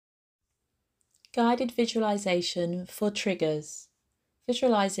Guided visualization for triggers,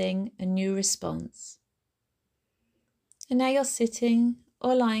 visualizing a new response. And now you're sitting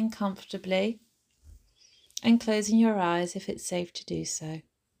or lying comfortably and closing your eyes if it's safe to do so.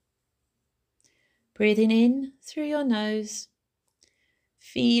 Breathing in through your nose,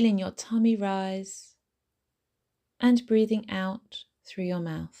 feeling your tummy rise, and breathing out through your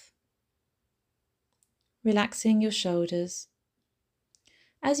mouth. Relaxing your shoulders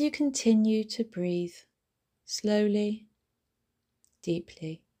as you continue to breathe slowly,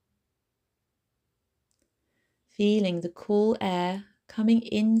 deeply. Feeling the cool air coming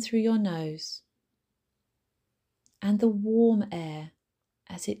in through your nose and the warm air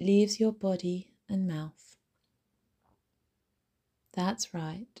as it leaves your body and mouth. That's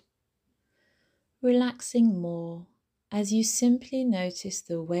right. Relaxing more as you simply notice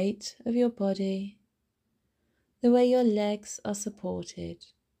the weight of your body, the way your legs are supported,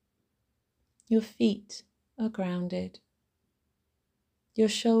 your feet are grounded, your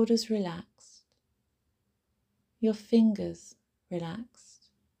shoulders relaxed, your fingers relaxed,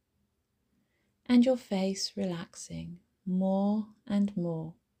 and your face relaxing more and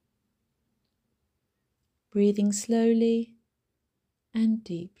more. Breathing slowly and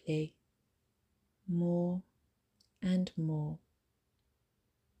deeply, more and more.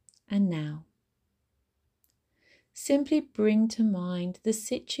 And now, simply bring to mind the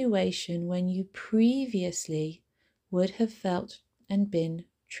situation when you previously would have felt and been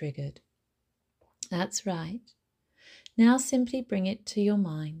triggered. That's right. Now simply bring it to your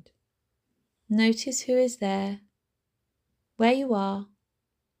mind. Notice who is there, where you are,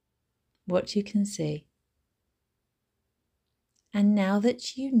 what you can see. And now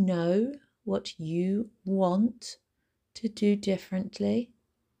that you know what you want to do differently,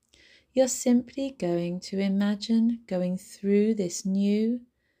 you're simply going to imagine going through this new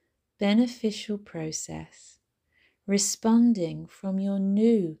beneficial process, responding from your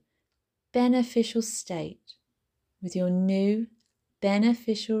new beneficial state with your new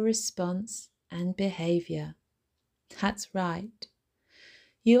beneficial response and behavior. That's right.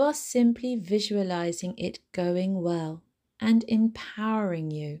 You are simply visualizing it going well and empowering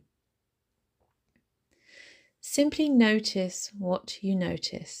you. Simply notice what you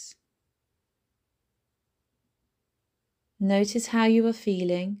notice. Notice how you are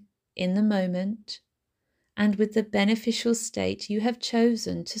feeling in the moment and with the beneficial state you have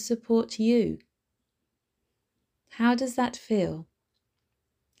chosen to support you. How does that feel?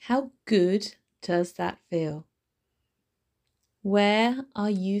 How good does that feel? Where are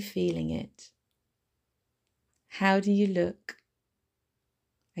you feeling it? How do you look?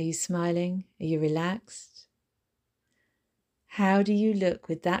 Are you smiling? Are you relaxed? How do you look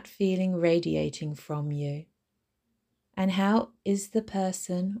with that feeling radiating from you? And how is the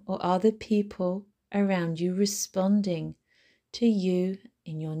person or other people around you responding to you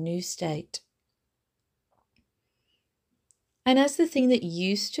in your new state? And as the thing that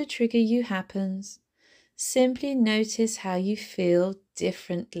used to trigger you happens, simply notice how you feel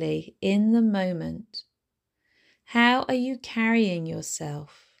differently in the moment. How are you carrying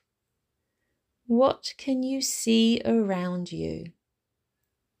yourself? What can you see around you?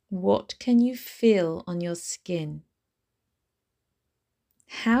 What can you feel on your skin?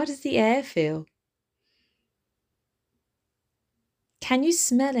 How does the air feel? Can you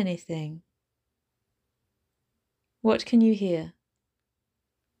smell anything? What can you hear?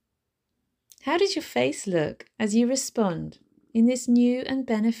 How does your face look as you respond in this new and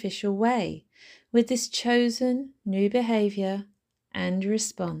beneficial way with this chosen new behavior and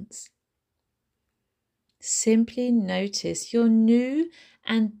response? Simply notice your new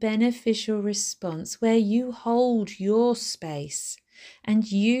and beneficial response where you hold your space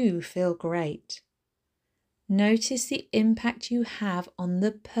and you feel great. Notice the impact you have on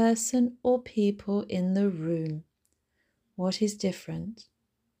the person or people in the room. What is different?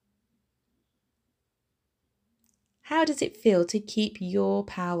 How does it feel to keep your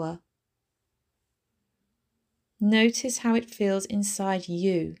power? Notice how it feels inside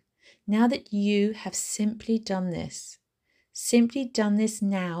you now that you have simply done this. Simply done this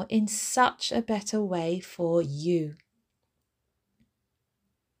now in such a better way for you.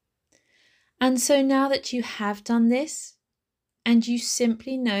 And so now that you have done this, and you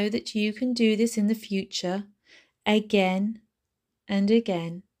simply know that you can do this in the future, again and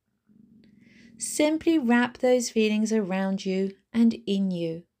again, simply wrap those feelings around you and in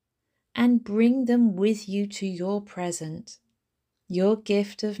you, and bring them with you to your present, your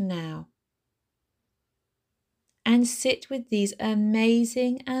gift of now. And sit with these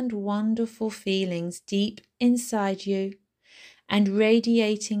amazing and wonderful feelings deep inside you and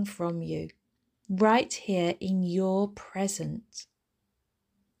radiating from you. right here in your present.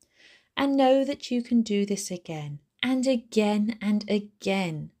 And know that you can do this again and again and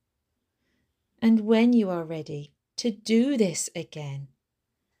again. And when you are ready to do this again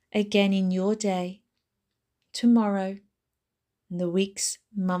in your day, tomorrow, in the weeks,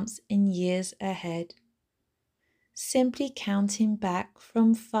 months, and years ahead, simply counting back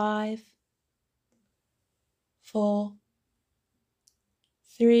from 5, 4,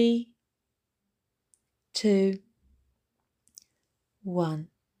 3, 2, 1.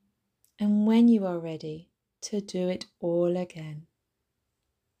 And when you are ready to do it all again,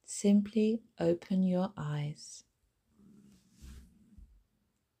 simply open your eyes.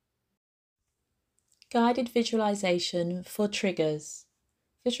 Guided visualization for triggers,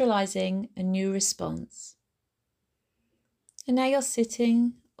 visualizing a new response. And now you're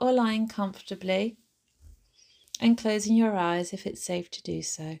sitting or lying comfortably and closing your eyes if it's safe to do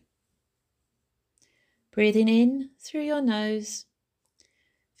so. Breathing in through your nose,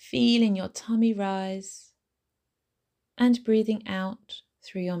 feeling your tummy rise, and breathing out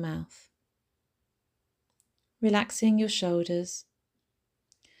through your mouth. Relaxing your shoulders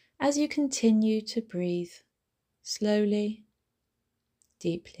as you continue to breathe slowly,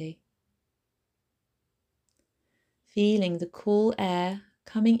 deeply. Feeling the cool air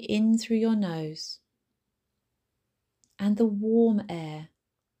coming in through your nose and the warm air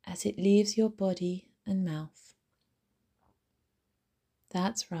as it leaves your body and mouth.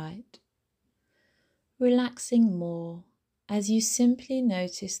 That's right. Relaxing more as you simply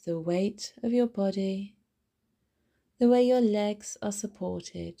notice the weight of your body, the way your legs are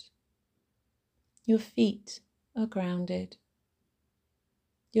supported, your feet are grounded,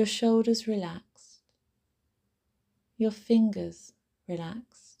 your shoulders relaxed, your fingers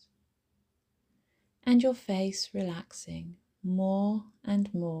relaxed, and your face relaxing more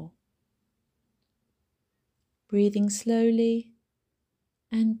and more. Breathing slowly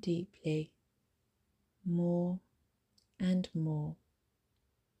and deeply, more and more.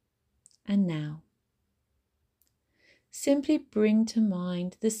 And now, simply bring to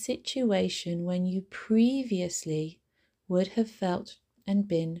mind the situation when you previously would have felt and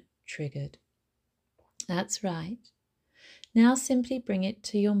been triggered. That's right. Now simply bring it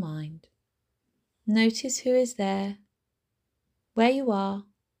to your mind. Notice who is there, where you are,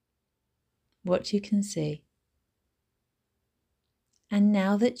 what you can see. And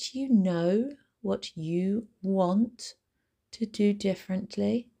now that you know what you want to do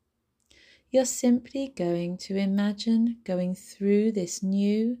differently, you're simply going to imagine going through this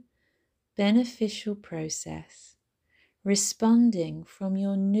new beneficial process, responding from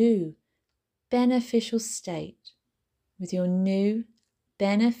your new beneficial state with your new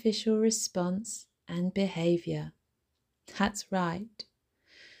beneficial response and behavior. That's right.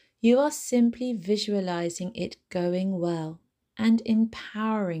 You are simply visualizing it going well and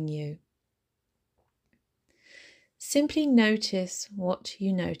empowering you. Simply notice what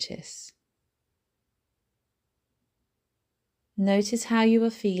you notice. Notice how you are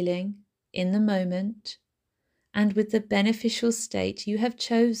feeling in the moment and with the beneficial state you have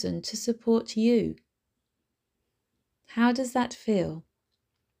chosen to support you. How does that feel?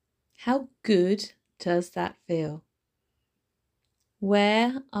 How good does that feel?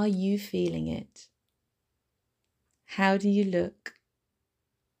 Where are you feeling it? How do you look?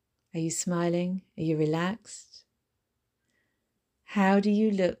 Are you smiling? Are you relaxed? How do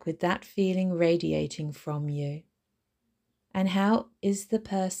you look with that feeling radiating from you? And how is the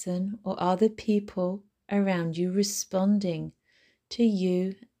person or other people around you responding to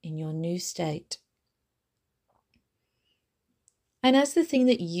you in your new state? And as the thing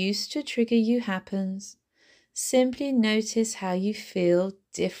that used to trigger you happens, simply notice how you feel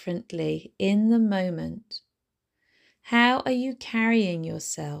differently in the moment. How are you carrying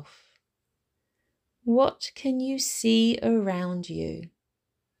yourself? What can you see around you?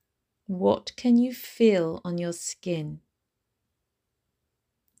 What can you feel on your skin?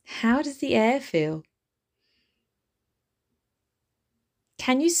 How does the air feel?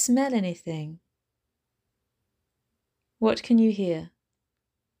 Can you smell anything? What can you hear?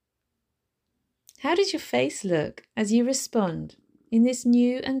 How does your face look as you respond in this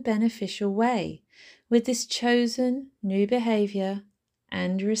new and beneficial way with this chosen new behavior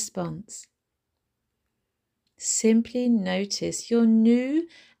and response? Simply notice your new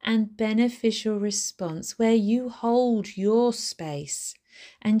and beneficial response where you hold your space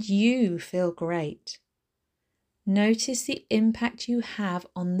and you feel great. Notice the impact you have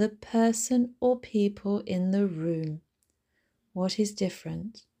on the person or people in the room. What is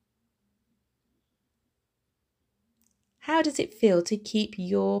different? How does it feel to keep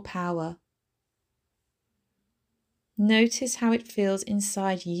your power? Notice how it feels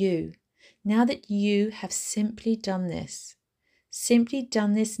inside you now that you have simply done this. Simply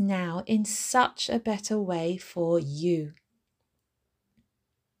done this now in such a better way for you.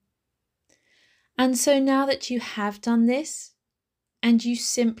 And so now that you have done this, and you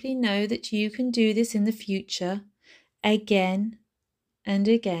simply know that you can do this in the future, again and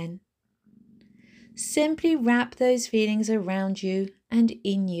again, simply wrap those feelings around you and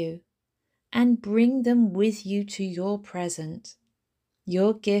in you, and bring them with you to your present,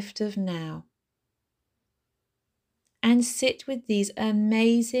 your gift of now. And sit with these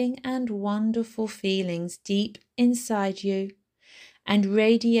amazing and wonderful feelings deep inside you and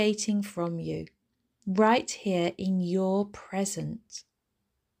radiating from you, right here in your present.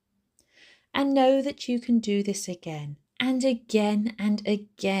 And know that you can do this again and again and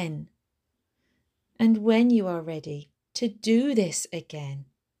again. And when you are ready to do this again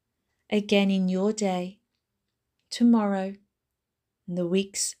in your day, tomorrow, in the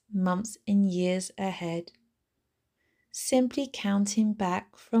weeks, months, and years ahead, simply counting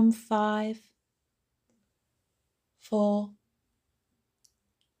back from 5, 4,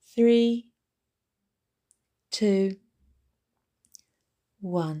 3, 2,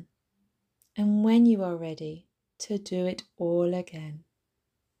 1. And when you are ready to do it all again,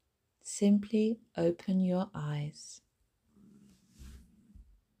 simply open your eyes.